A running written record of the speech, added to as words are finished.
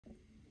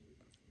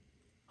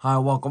Hi,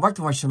 welcome back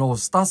to my channel,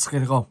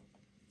 Start.com.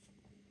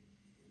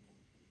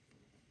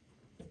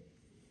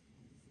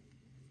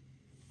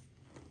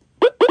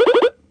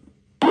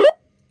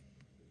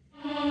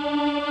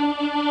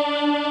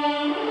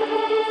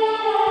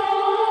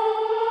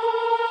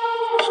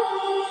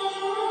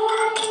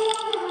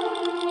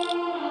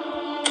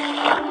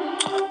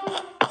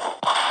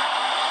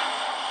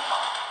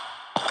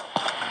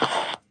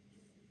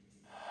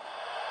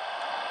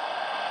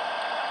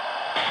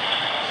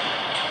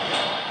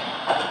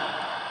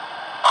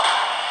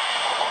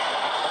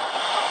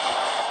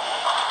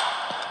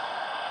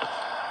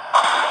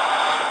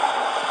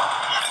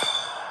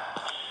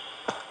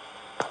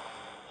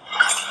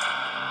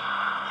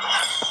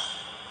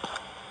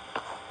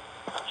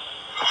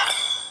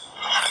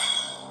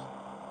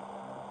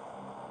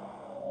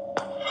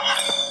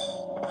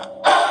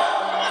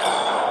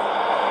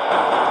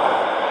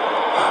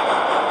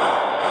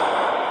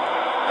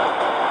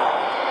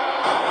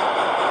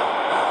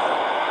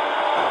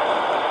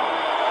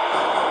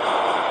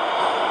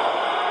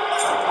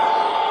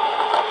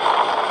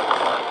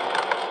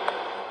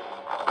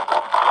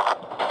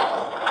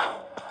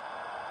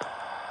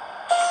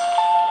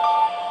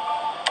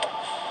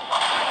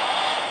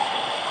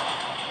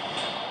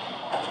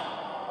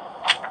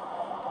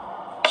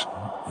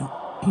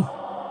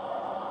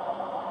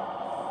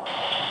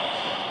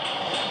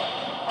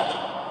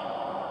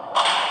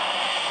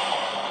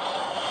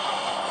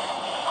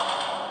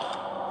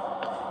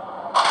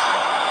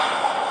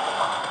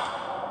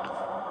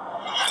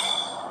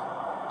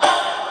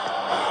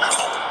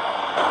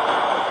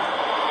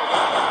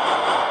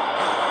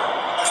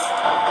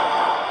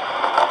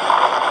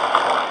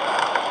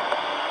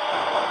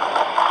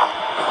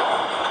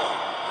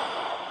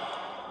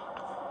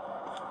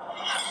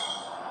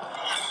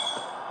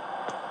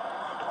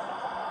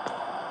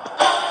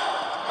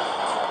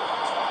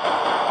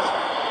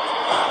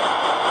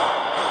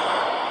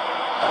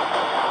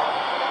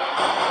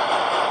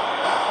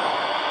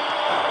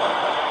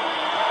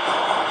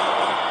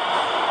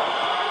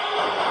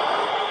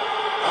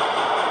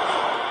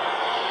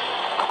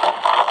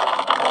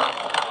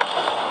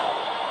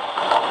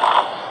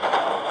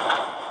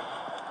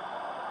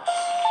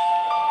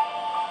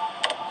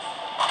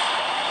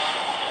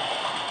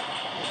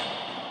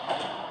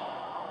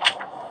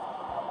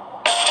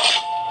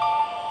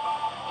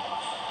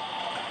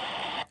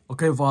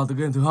 Ok, vào từ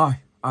game thứ hai,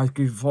 I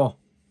Creed 4.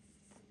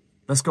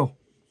 Let's go.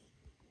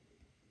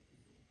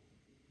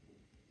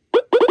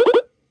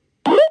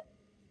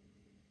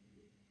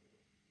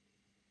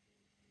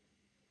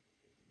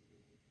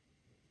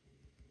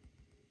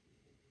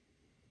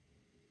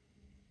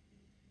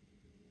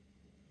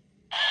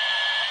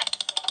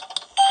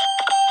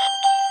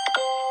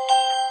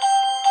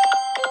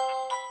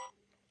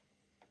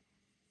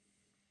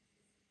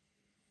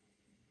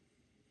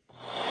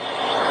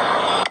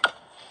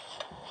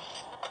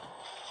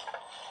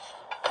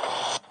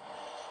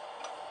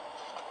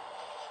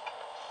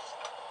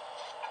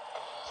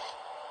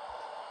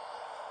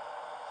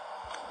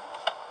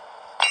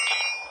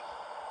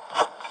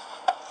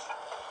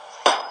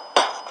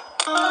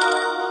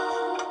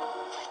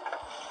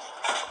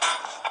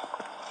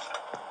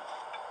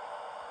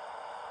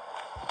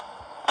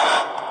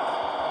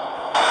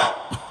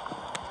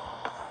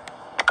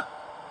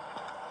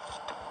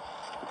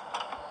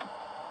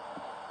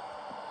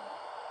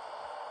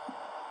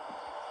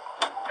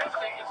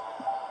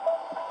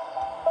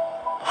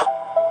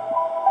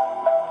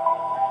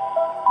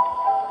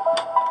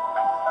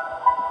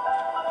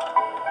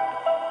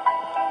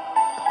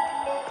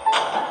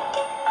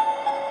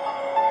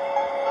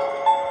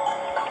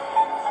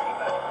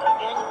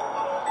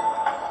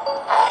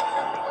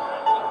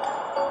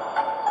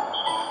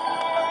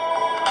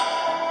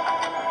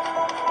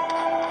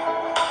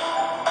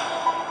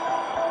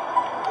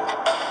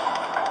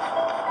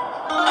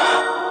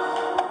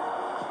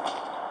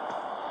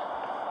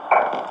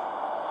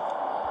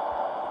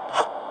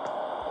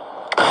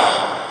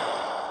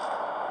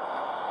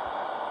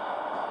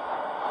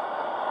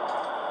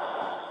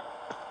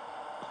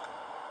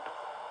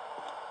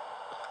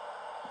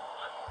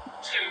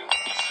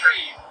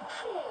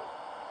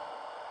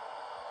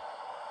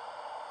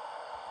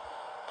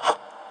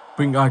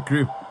 Pink Eye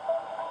Cream.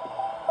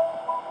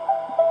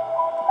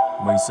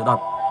 Mình sẽ đặt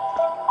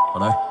ở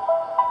đây.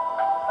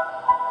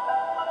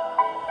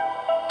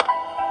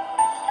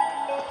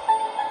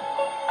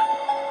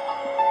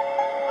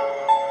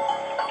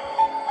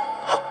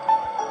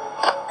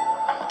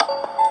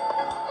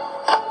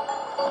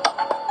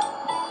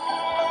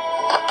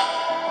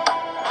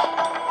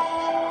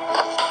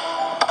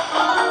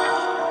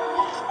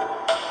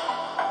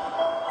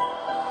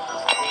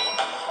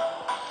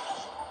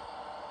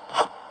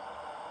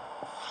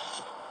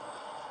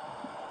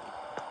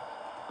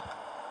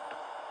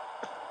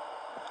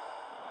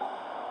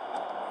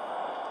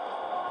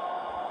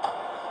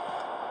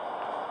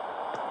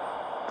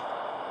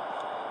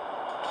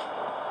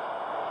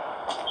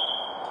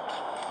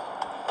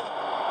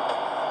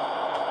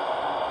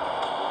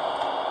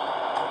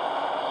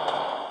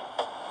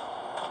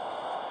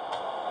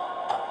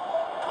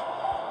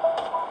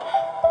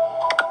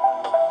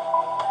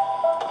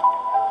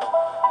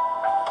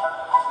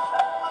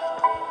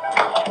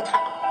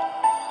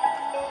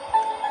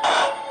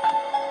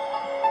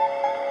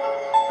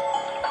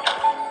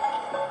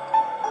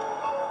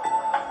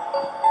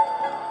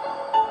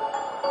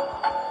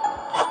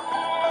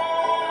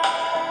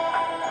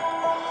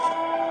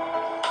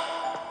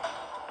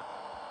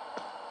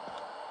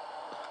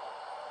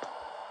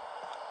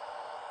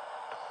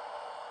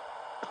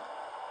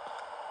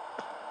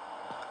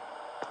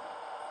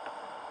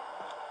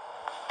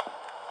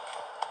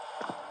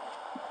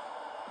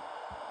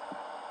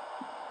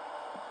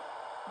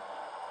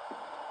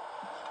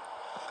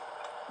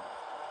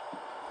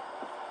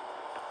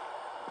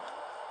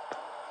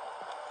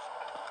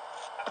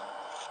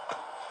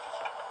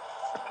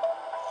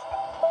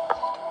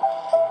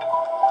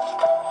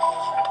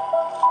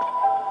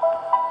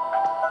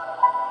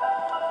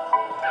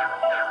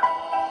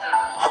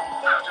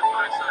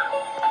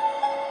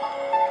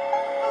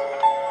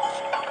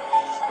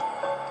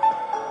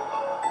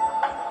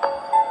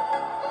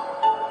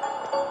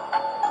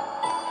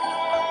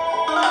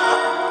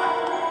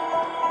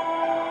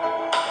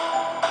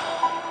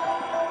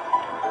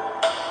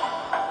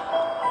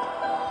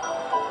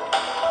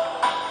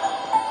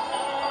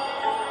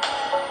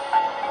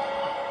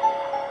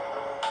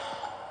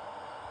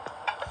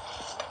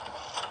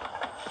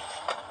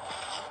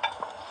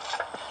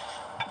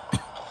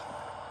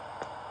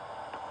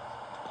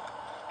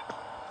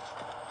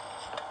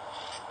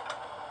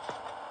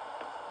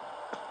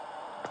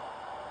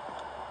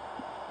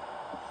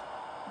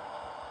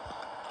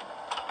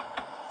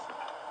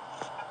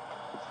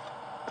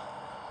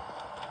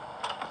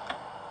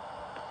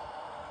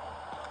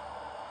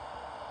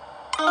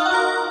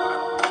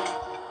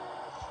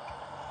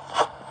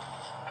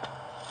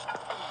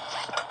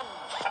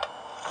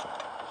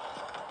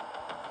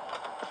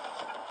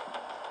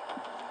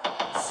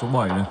 số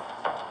 7 này.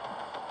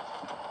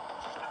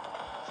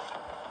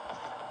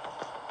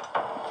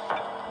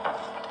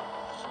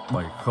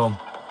 70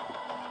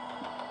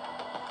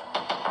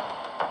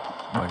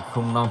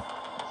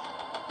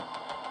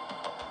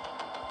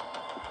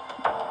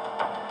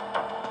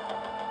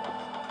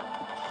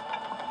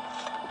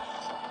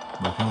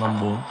 705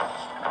 7054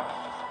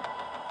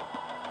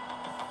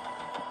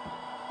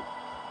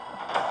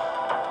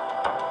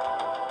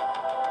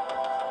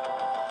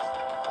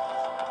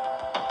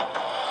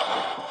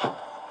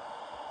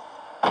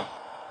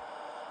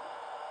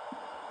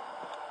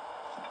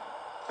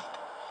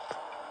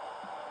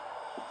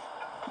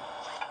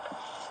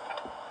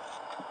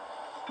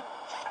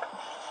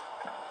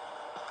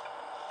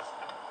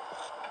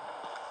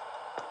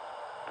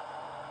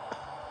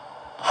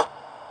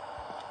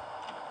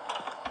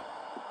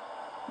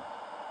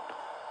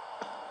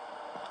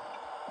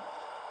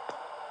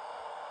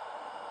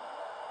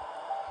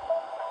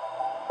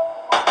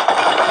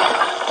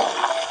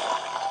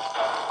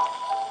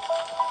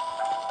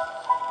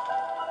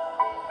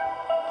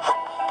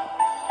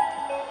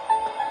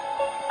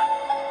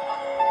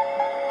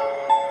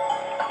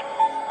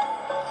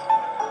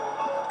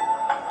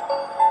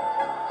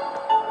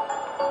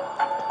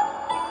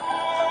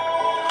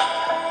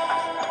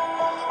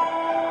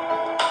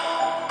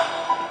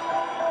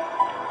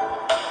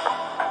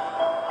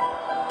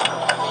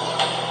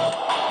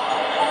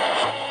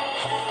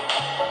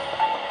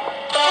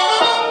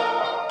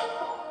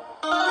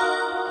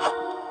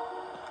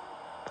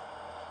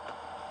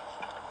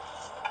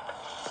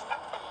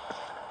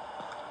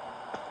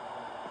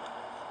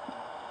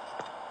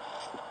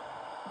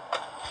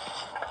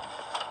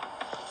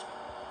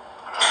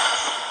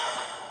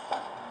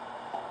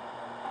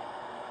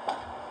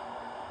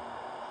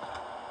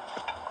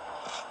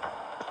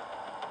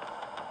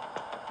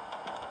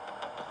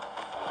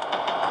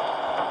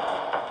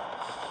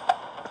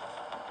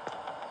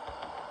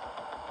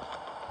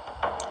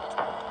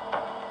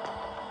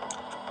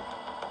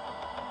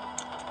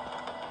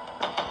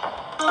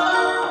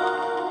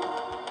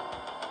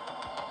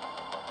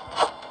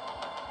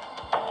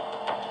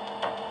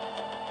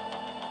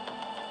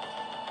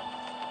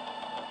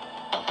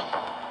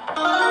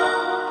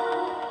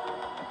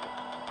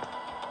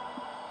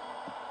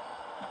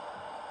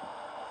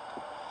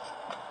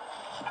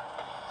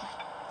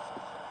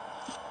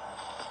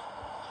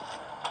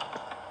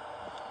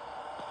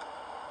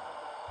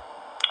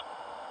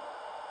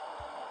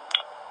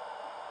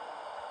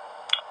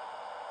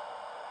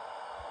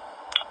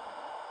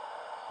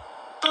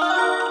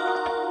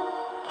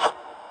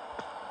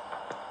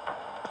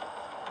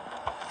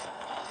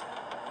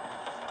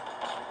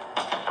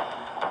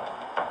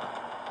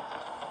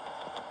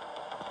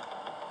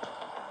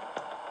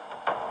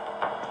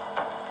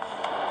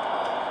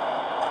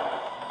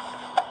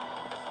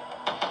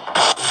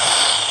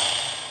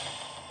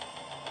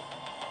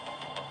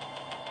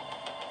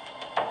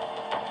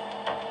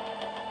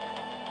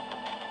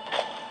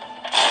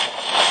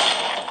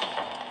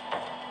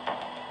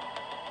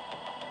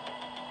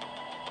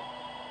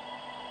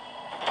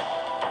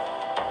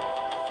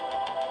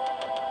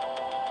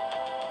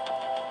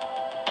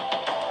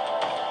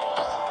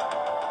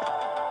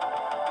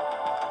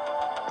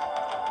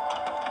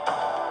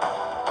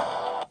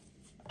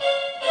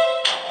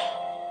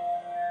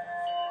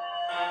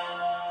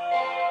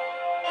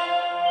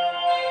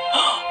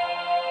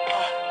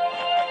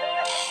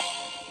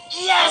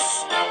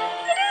 Yes!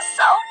 It is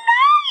so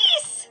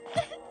nice!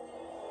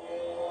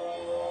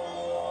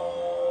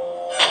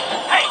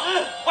 Hey,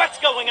 what's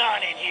going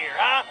on in here,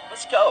 huh?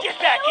 Let's go. Get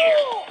back here!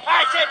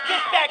 I said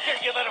get back here,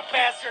 you little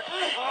bastard!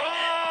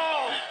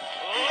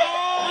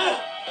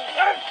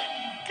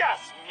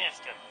 Just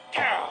missed him.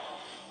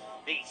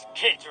 These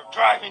kids are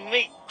driving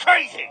me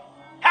crazy!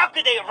 How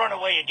could they have run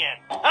away again,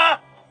 huh?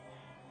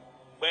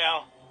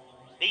 Well,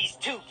 these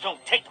tubes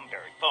don't take them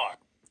very far.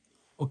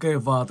 Ok,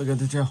 và tựa game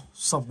tiếp theo,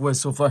 Subway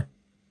Surfer.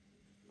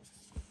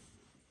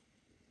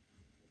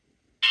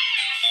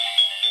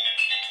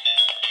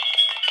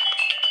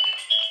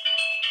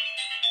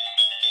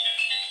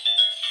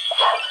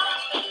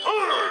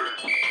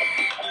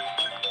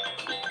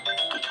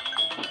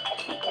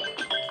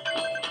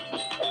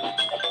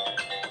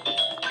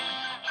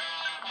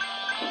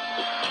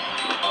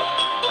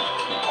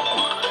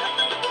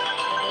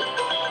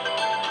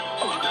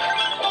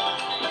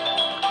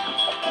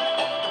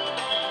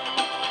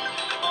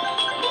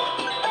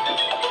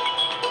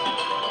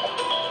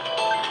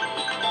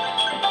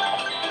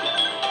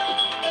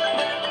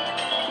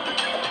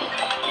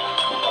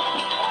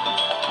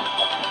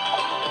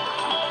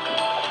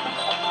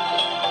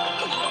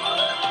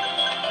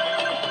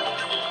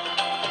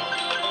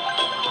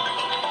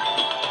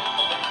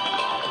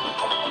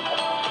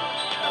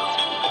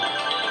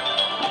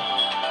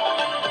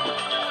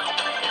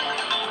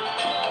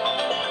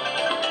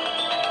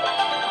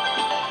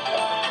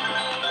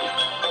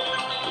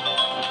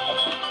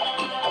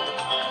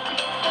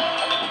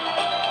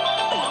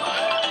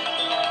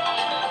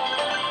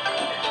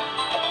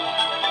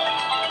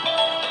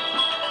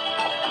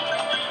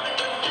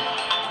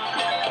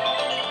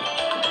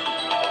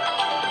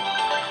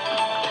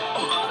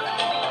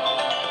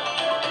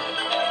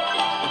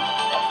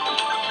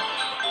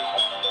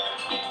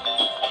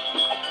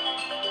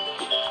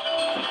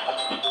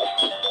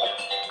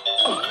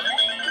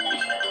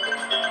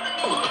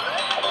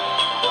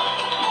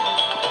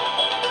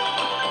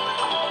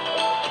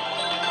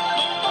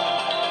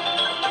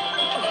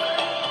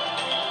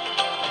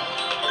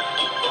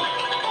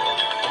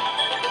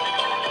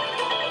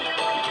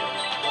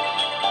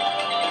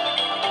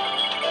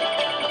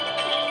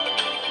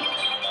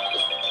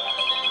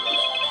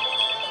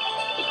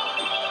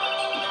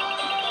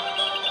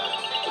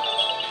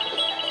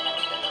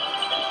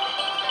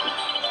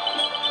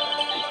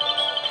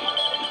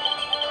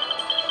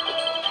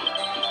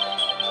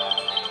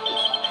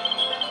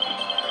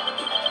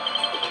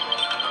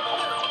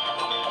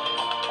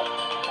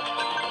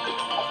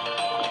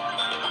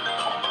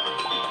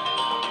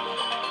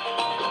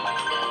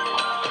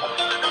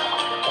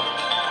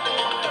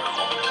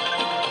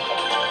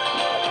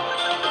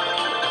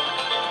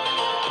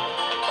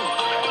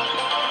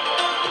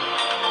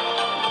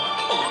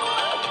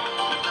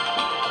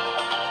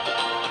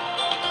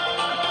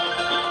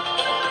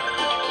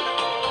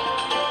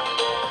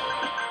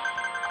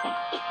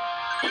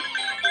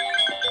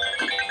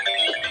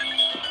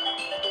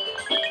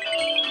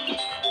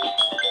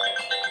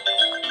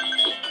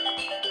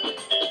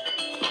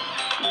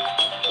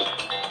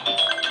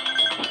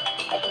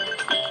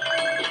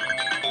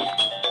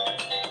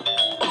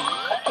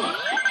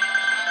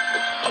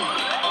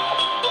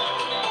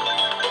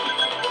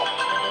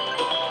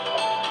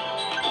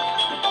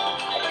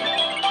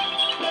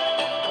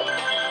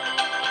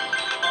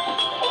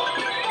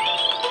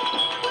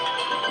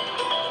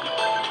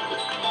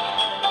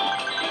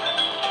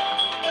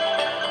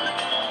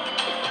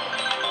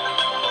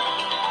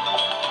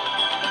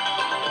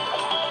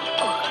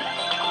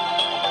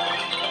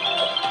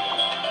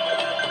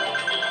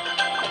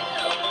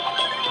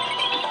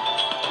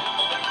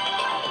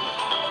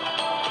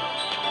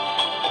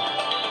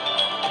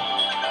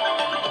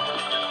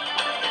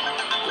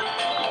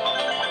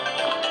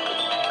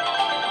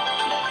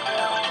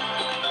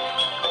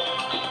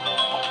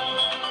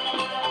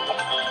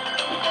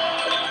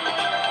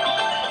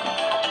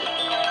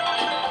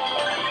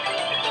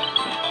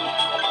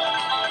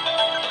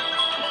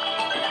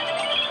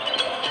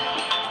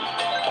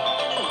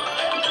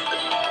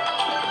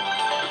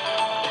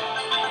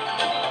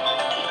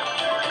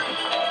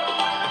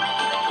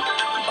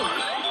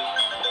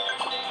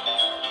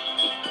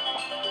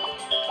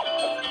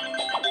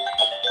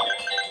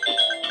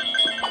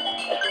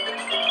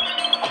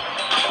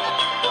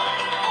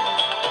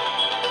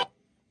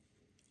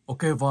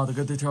 Ok, và từ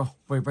cái tiếp theo,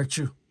 về back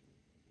to.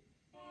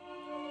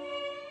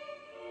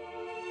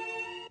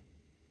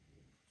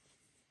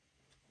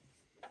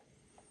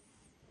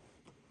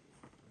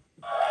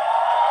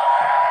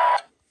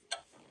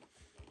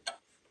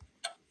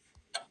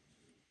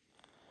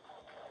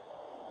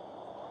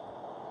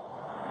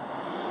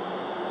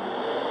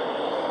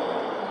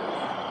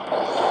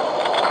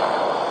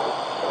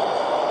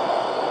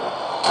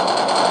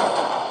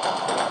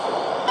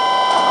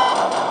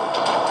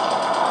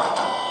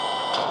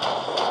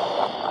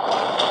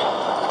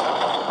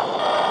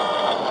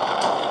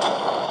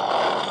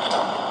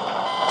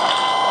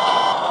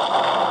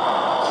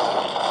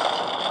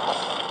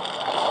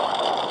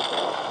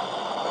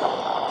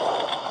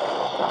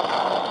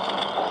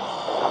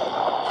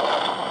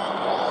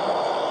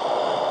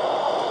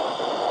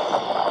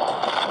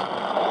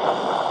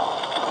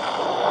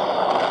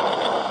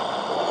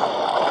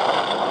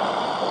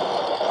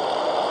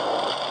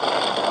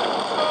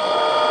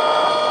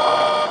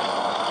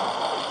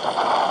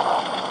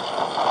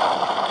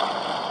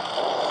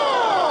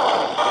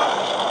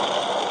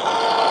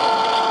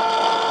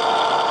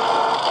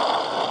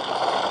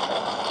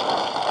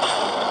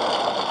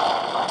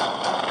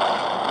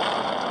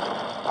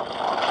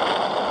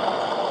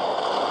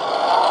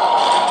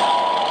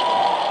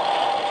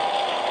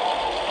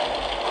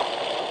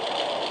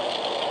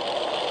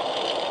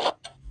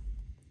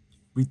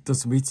 Peter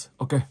Smith,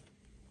 ok.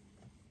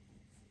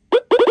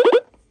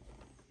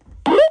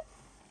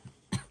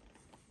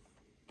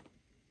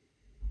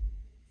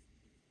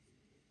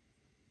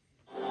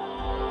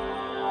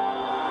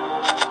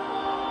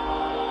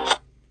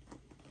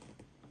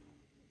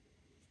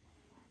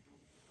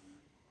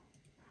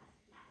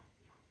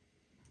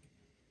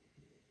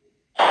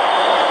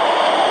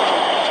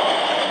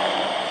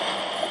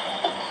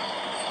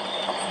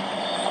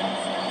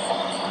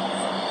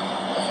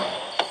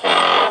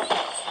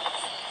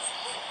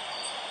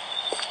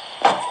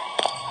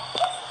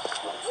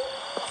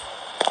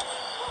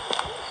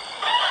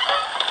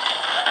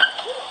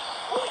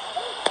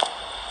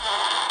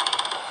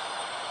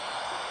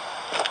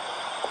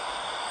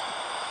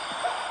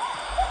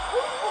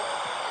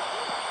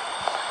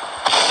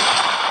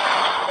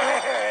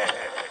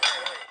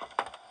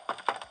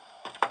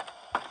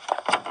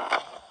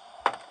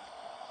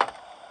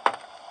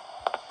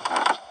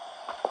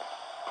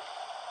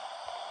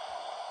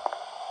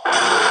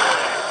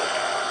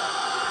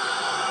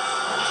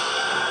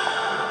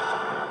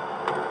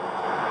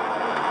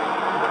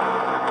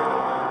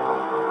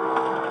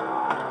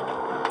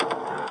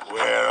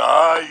 Where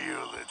are you,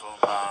 little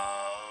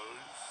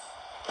mouse?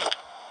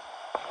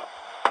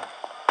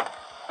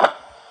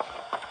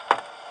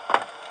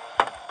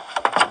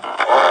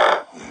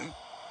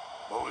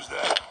 What was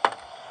that?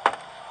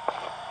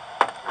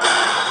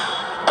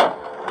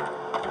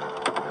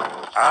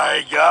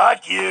 I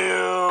got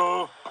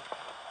you.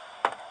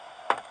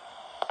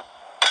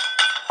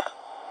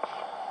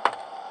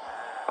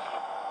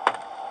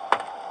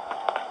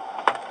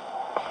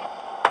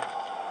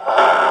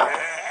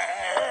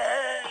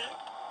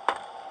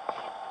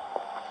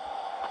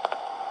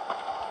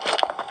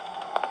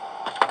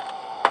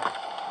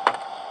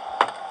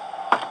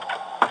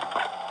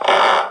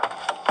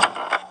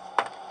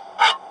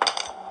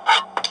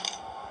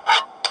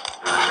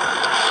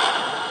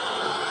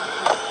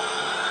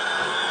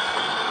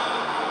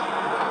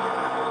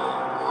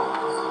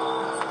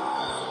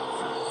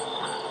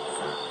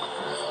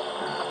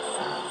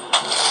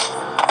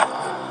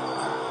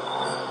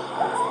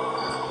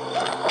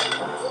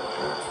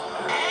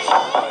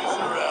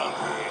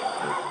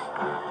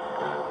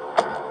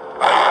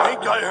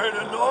 I heard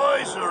a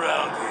noise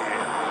around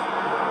here.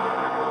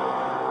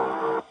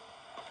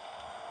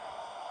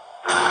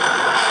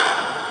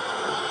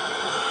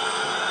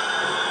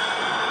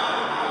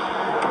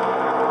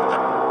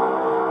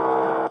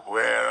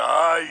 Where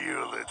are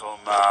you, little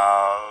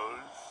mouse?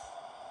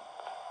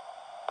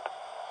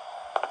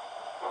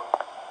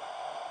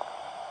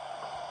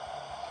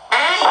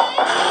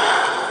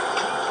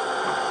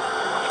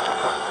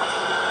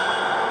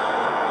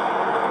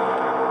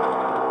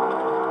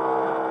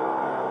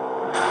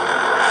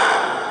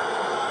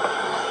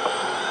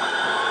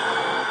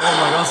 Oh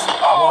my gosh,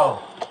 wow.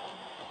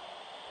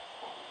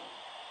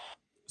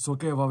 So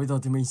ok, và bây giờ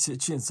thì mình sẽ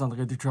chuyển sang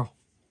cái tiếp theo.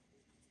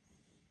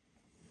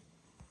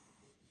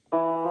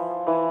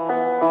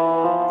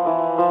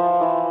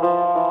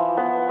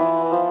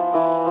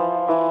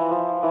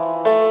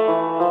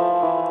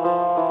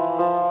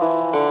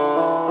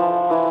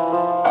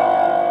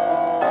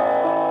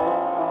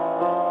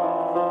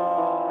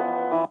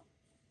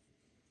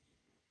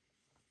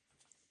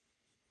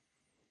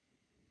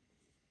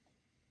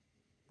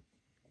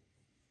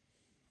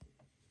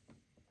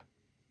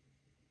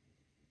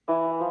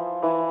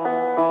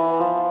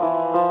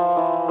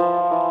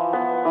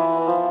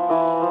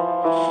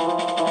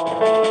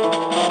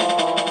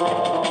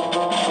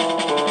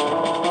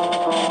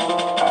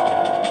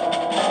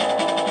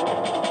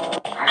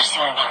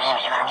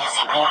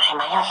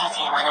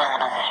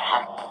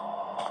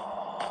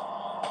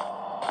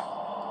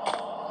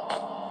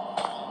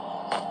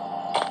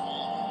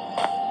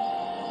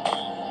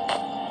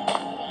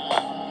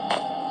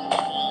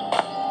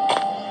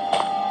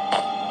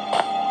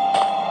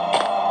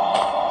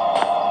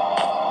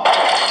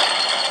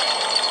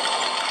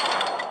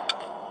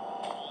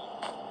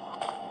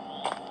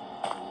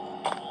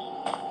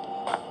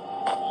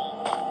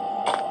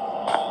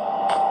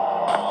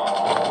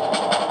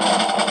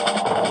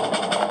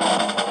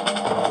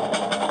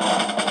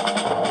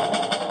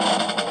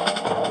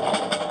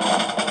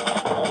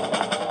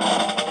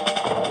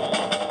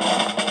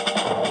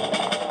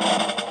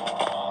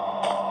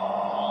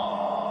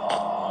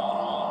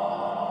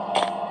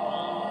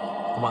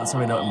 Các bạn sẽ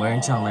phải đợi mấy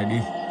anh chàng này đi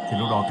thì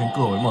lúc đó cánh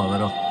cửa mới mở ra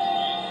được.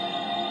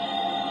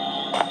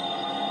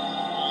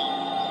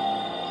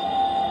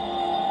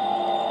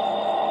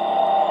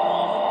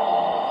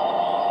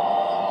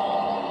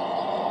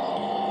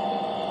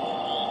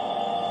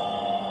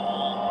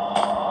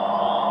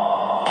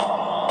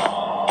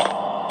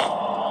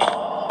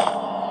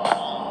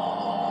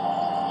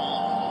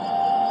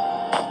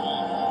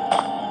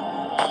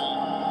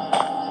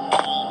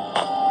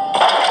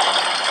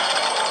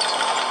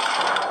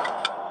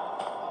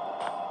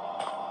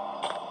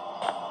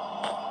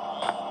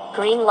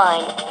 Green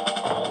line.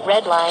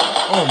 Red line.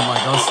 Oh my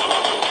god.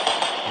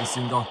 Hy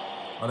sinh rồi.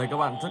 Ở đây các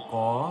bạn rất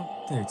có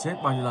thể chết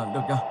bao nhiêu lần cũng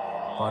được nha.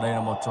 Và đây là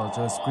một trò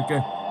chơi Squid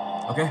Game.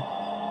 Ok.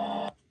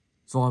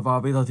 Rồi và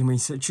bây giờ thì mình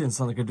sẽ chuyển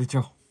sang cái tiếp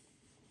theo.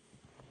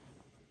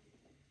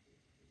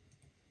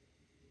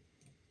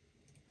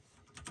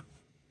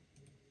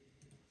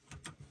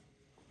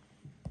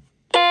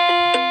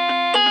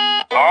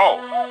 Oh,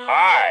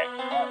 hi.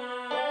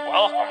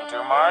 Welcome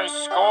to my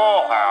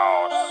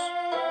schoolhouse.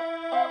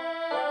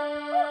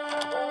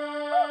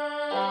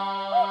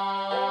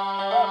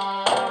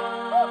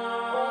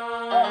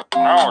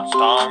 Now it's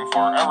time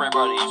for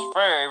everybody's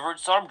favorite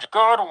subject.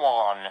 Good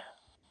one.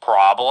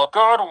 Problem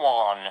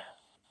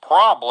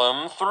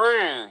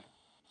 3.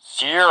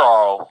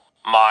 0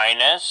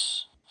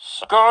 minus.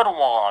 Good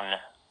one.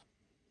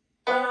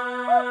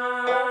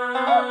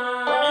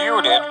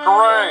 You did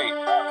great.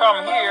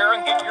 Come here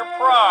and get your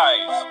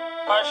prize.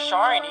 A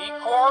shiny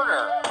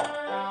quarter.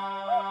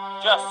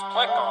 Just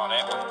click on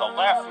it with the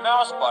left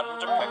mouse button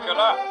to pick it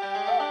up.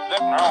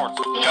 Then now it's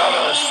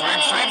gotta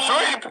sweep, sweep,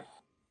 sweep.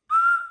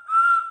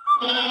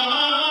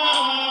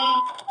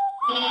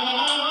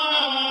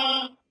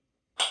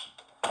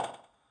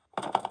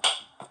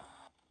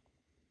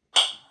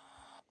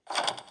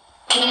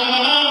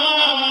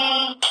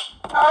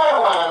 I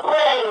want to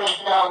play with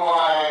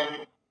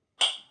someone.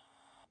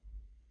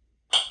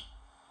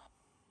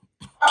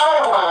 I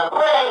want to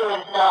play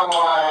with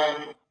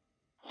someone.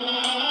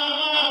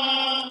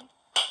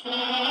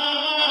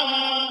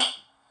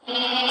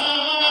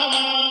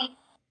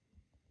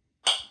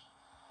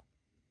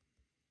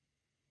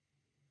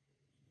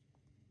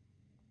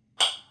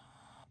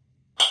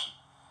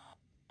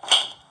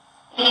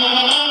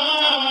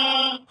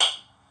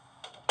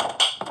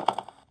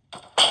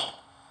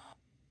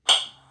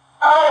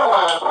 I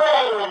want to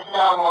play with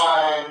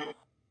someone.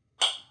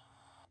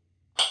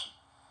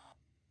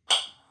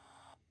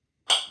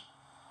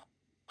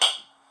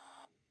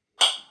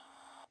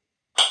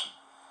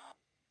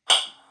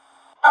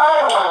 I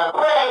want to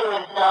play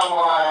with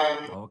someone.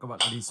 Đó, các bạn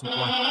đi xung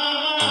quanh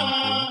tìm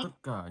kiếm tất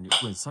cả những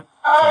quyển sách.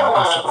 I Sau đó want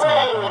ta to sẽ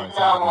play ra câu with hỏi trong quyển sách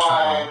đó.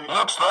 someone.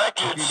 Looks like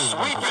Khi it's đủ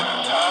quyển sweeping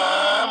sách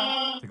time.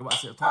 thì các bạn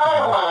sẽ thoát I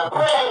ra want được. to Ok.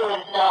 play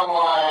with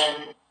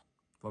someone.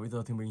 Và bây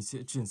giờ thì mình sẽ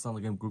chuyển sang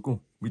game cuối cùng,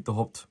 Mr.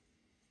 Hope.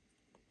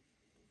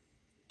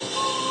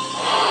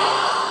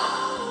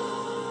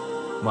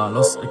 Mà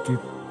Lost Ekip.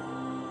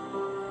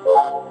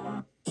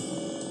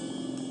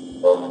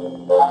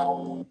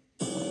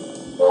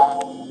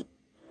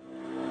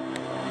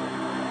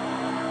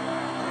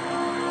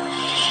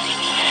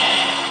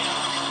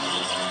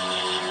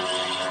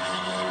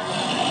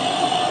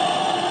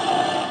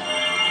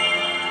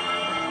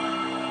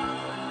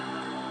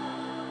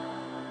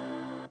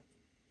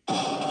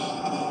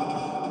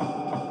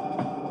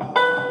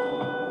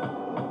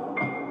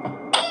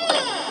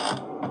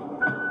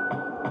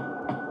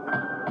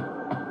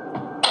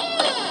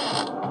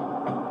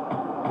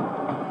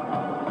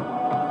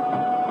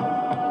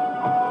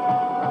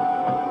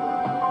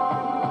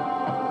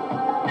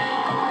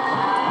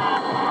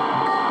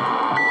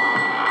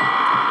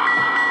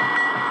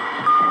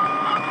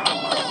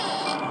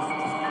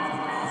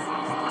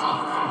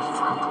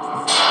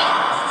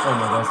 Oh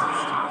my god.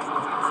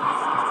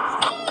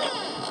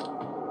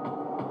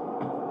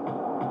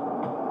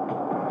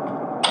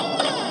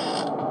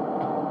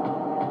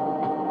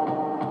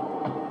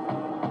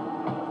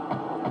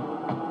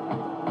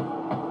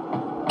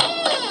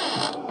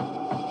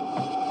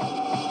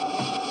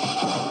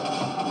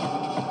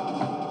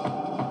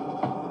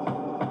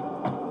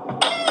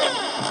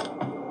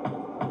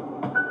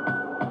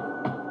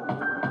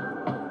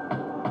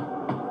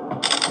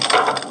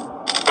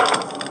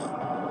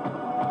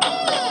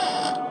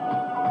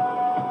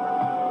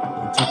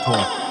 Chết thôi.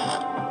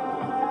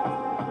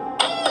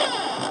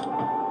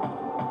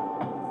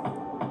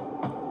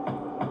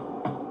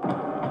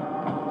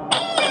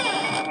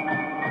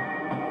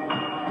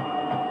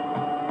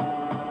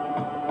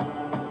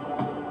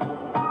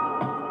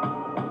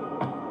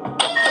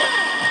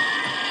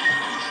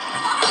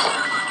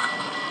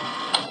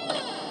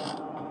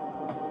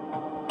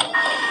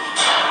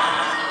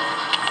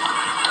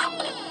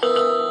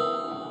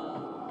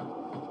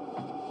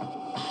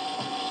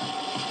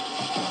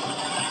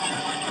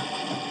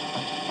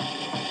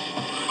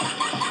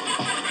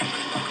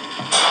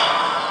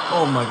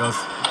 Oh my god.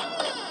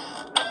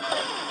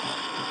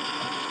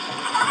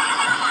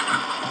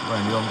 Vậy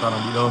như ông ta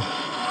đang bị đơ.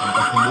 Ông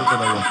ta không bước ra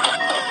đây rồi.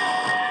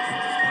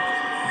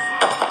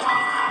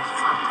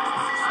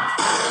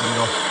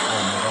 rồi.